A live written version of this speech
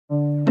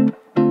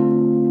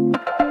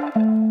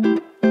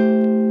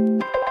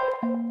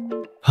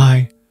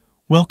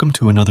Welcome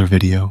to another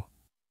video.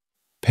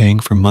 Paying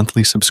for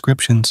monthly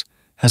subscriptions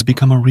has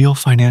become a real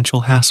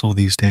financial hassle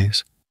these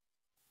days.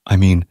 I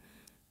mean,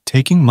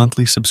 taking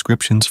monthly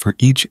subscriptions for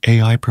each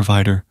AI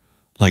provider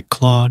like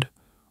Claude,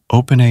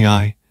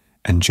 OpenAI,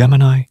 and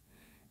Gemini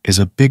is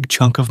a big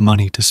chunk of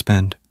money to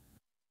spend.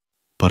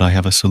 But I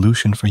have a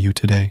solution for you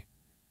today,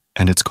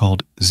 and it's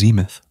called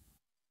Zemith.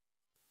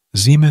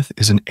 Zemith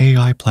is an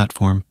AI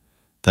platform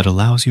that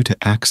allows you to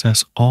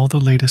access all the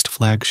latest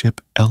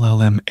flagship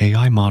LLM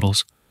AI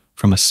models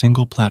from a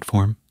single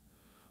platform,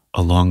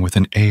 along with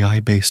an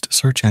AI-based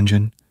search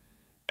engine,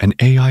 an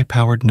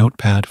AI-powered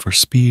notepad for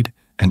speed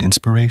and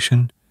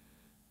inspiration,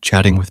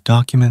 chatting with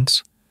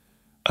documents,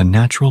 a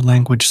natural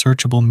language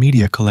searchable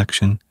media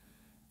collection,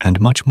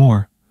 and much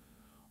more,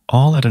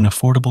 all at an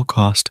affordable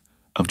cost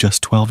of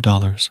just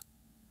 $12.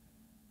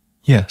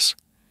 Yes,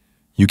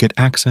 you get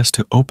access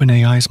to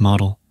OpenAI's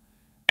model,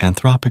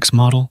 Anthropic's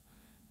model,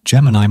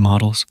 Gemini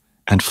models,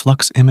 and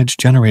Flux image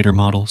generator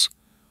models,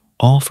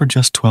 all for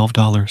just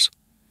 $12.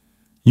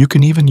 You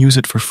can even use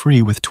it for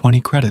free with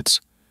 20 credits,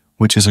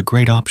 which is a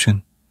great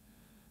option.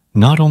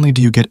 Not only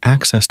do you get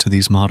access to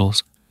these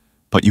models,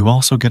 but you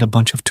also get a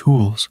bunch of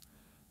tools,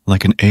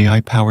 like an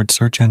AI-powered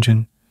search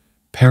engine,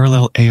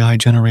 parallel AI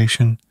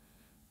generation,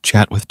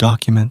 chat with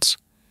documents,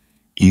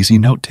 easy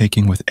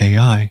note-taking with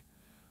AI,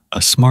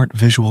 a smart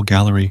visual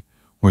gallery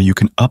where you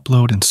can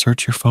upload and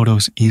search your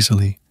photos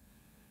easily,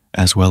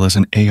 as well as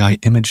an AI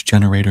image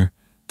generator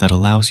that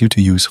allows you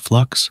to use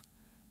Flux,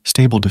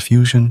 Stable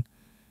Diffusion,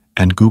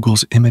 and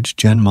Google's image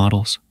gen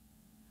models.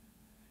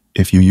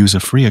 If you use a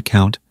free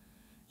account,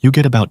 you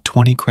get about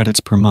 20 credits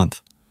per month,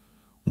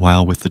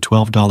 while with the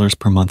 $12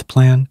 per month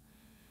plan,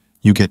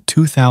 you get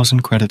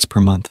 2,000 credits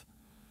per month,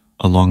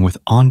 along with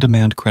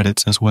on-demand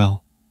credits as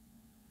well.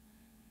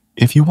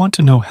 If you want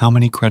to know how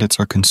many credits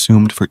are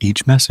consumed for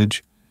each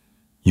message,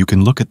 you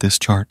can look at this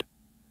chart.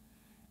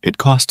 It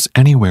costs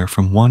anywhere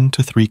from 1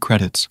 to 3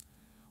 credits,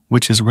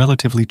 which is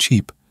relatively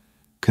cheap,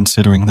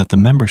 considering that the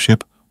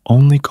membership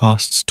only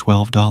costs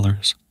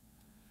 $12.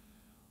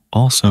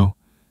 Also,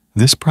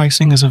 this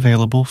pricing is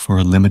available for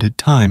a limited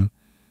time,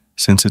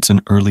 since it's an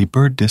early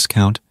bird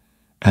discount,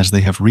 as they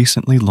have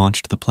recently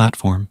launched the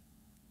platform.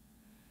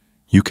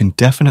 You can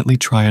definitely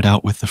try it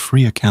out with the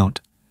free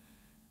account,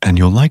 and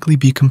you'll likely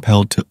be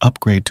compelled to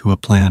upgrade to a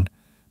plan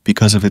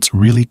because of its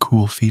really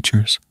cool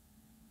features.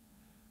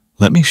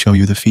 Let me show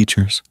you the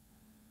features.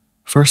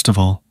 First of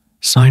all,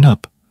 sign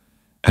up,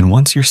 and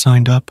once you're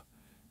signed up,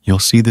 you'll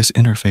see this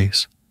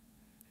interface.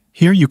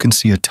 Here you can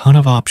see a ton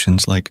of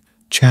options like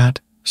chat,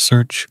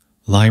 search,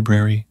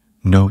 library,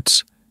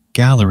 notes,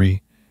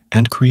 gallery,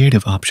 and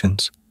creative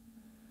options.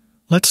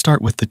 Let's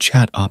start with the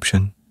chat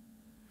option.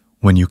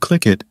 When you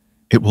click it,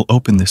 it will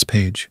open this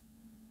page.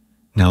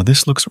 Now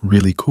this looks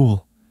really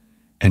cool,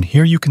 and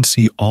here you can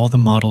see all the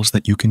models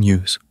that you can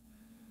use.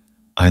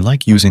 I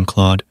like using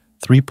Claude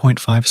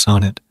 3.5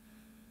 Sonnet,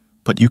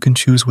 but you can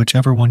choose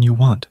whichever one you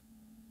want.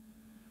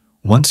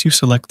 Once you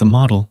select the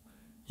model,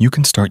 you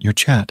can start your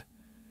chat,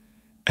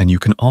 and you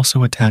can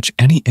also attach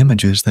any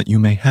images that you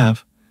may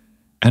have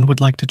and would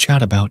like to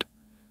chat about,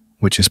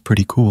 which is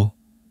pretty cool.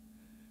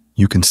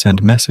 You can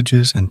send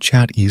messages and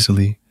chat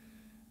easily,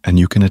 and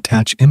you can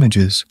attach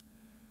images,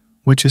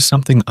 which is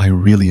something I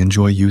really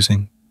enjoy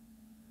using.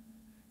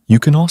 You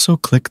can also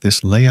click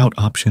this layout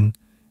option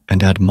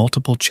and add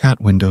multiple chat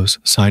windows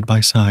side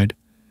by side,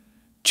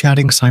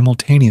 chatting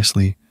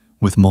simultaneously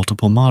with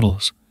multiple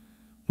models,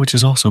 which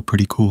is also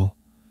pretty cool.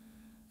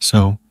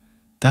 So,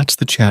 that's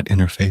the chat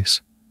interface.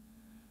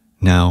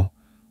 Now,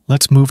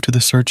 let's move to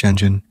the search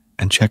engine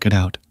and check it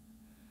out.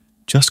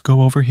 Just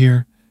go over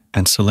here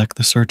and select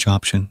the search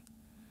option.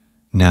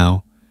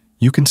 Now,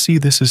 you can see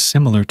this is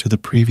similar to the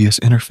previous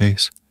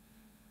interface,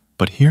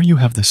 but here you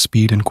have the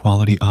speed and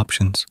quality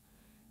options,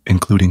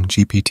 including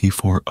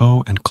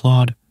GPT-4o and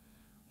Claude,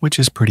 which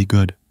is pretty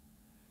good.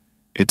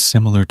 It's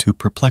similar to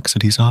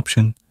Perplexity's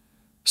option,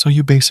 so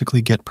you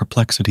basically get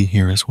Perplexity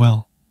here as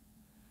well.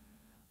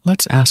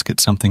 Let's ask it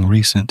something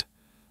recent,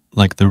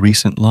 like the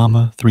recent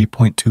Llama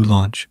 3.2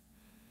 launch,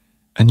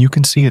 and you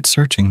can see it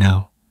searching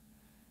now.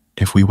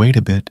 If we wait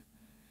a bit,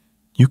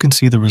 you can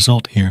see the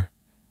result here,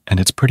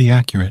 and it's pretty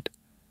accurate.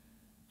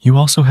 You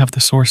also have the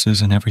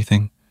sources and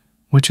everything,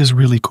 which is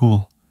really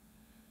cool.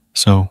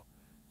 So,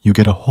 you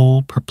get a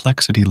whole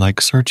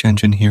Perplexity-like search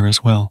engine here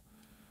as well,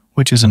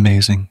 which is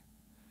amazing.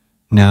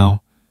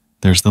 Now,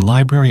 there's the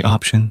library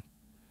option.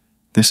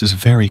 This is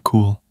very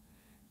cool,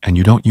 and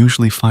you don't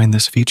usually find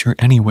this feature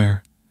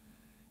anywhere.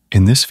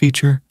 In this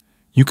feature,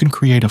 you can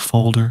create a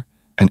folder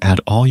and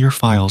add all your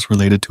files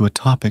related to a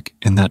topic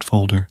in that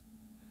folder.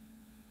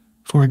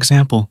 For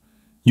example,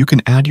 you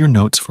can add your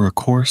notes for a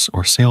course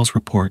or sales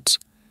reports,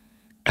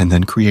 and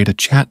then create a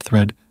chat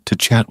thread to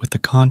chat with the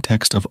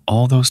context of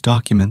all those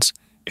documents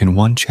in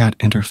one chat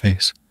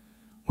interface,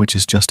 which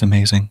is just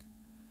amazing.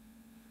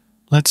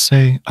 Let's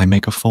say I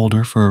make a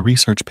folder for a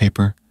research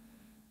paper,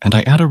 and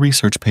I add a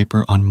research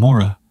paper on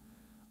Mora,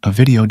 a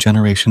video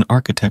generation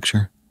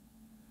architecture.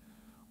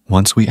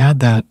 Once we add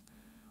that,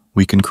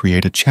 we can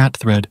create a chat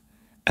thread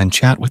and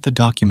chat with the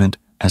document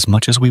as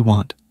much as we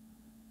want.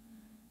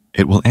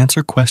 It will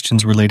answer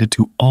questions related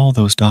to all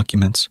those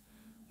documents,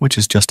 which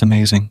is just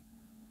amazing.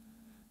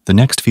 The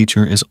next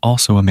feature is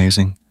also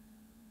amazing.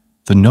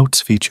 The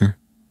Notes feature.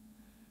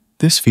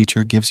 This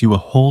feature gives you a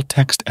whole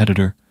text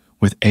editor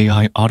with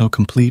AI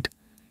autocomplete,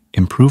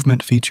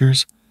 improvement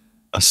features,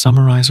 a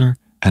summarizer,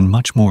 and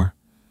much more,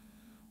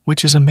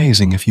 which is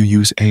amazing if you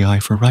use AI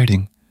for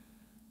writing,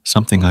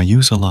 something I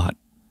use a lot.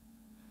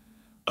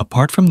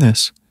 Apart from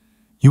this,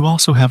 you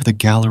also have the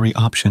gallery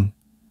option.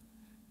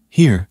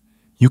 Here,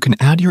 you can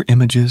add your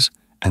images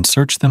and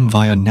search them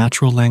via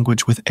natural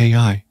language with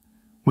AI,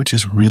 which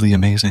is really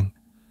amazing.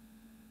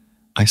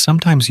 I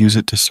sometimes use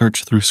it to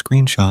search through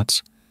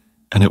screenshots,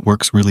 and it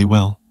works really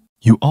well.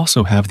 You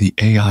also have the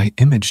AI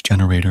image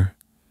generator.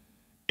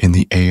 In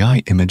the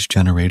AI image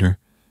generator,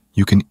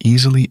 you can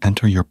easily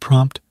enter your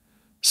prompt,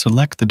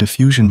 select the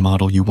diffusion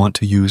model you want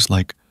to use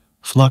like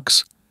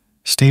Flux,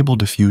 Stable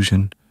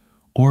Diffusion,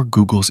 or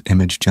Google's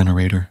image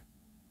generator.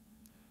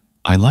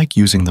 I like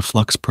using the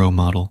Flux Pro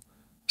model,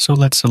 so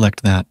let's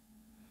select that.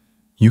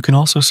 You can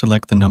also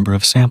select the number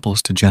of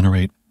samples to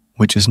generate,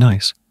 which is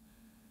nice.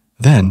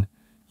 Then,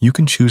 you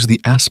can choose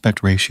the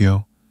aspect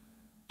ratio.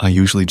 I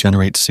usually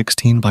generate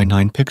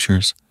 16:9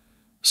 pictures,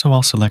 so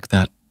I'll select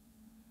that.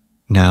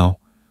 Now,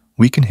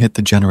 we can hit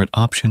the generate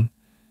option,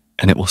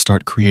 and it will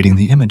start creating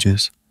the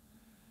images.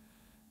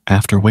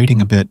 After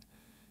waiting a bit,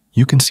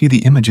 you can see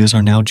the images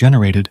are now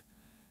generated,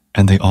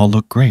 and they all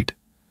look great.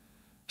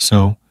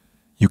 So,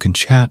 you can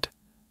chat,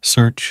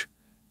 search,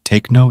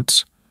 take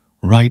notes,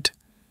 write,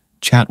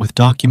 chat with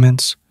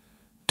documents,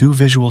 do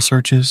visual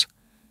searches,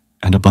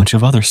 and a bunch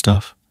of other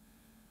stuff,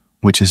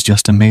 which is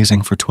just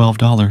amazing for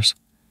 $12.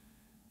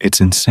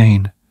 It's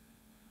insane.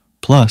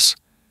 Plus,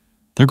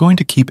 they're going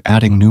to keep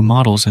adding new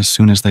models as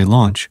soon as they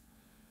launch,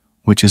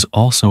 which is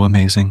also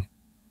amazing.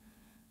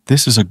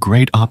 This is a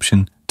great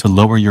option to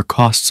lower your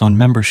costs on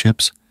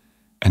memberships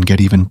and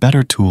get even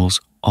better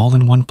tools all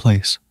in one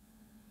place.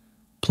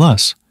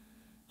 Plus,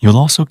 you'll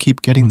also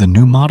keep getting the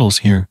new models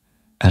here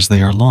as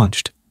they are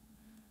launched.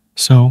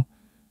 So,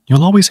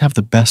 you'll always have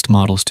the best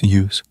models to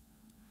use.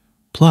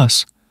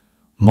 Plus,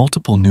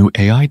 multiple new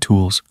AI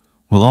tools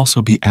will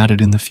also be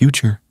added in the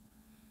future.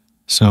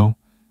 So,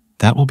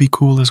 that will be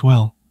cool as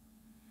well.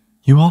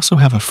 You also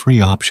have a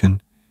free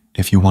option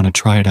if you want to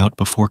try it out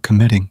before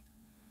committing.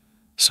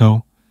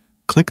 So,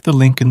 click the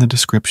link in the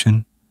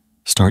description,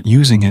 start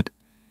using it,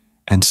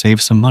 and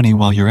save some money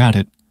while you're at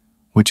it,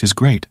 which is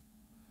great.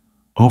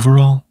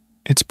 Overall,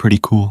 it's pretty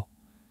cool.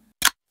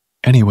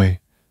 Anyway,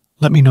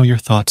 let me know your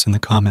thoughts in the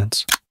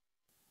comments.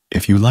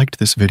 If you liked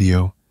this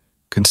video,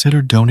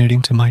 consider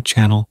donating to my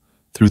channel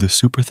through the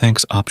Super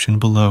Thanks option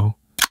below.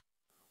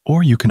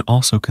 Or you can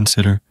also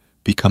consider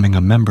becoming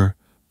a member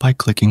by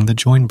clicking the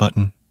join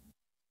button.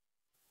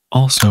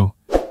 Also,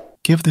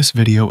 give this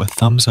video a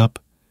thumbs up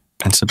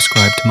and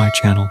subscribe to my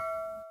channel.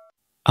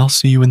 I'll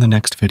see you in the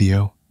next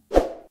video.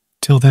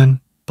 Till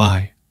then,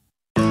 bye.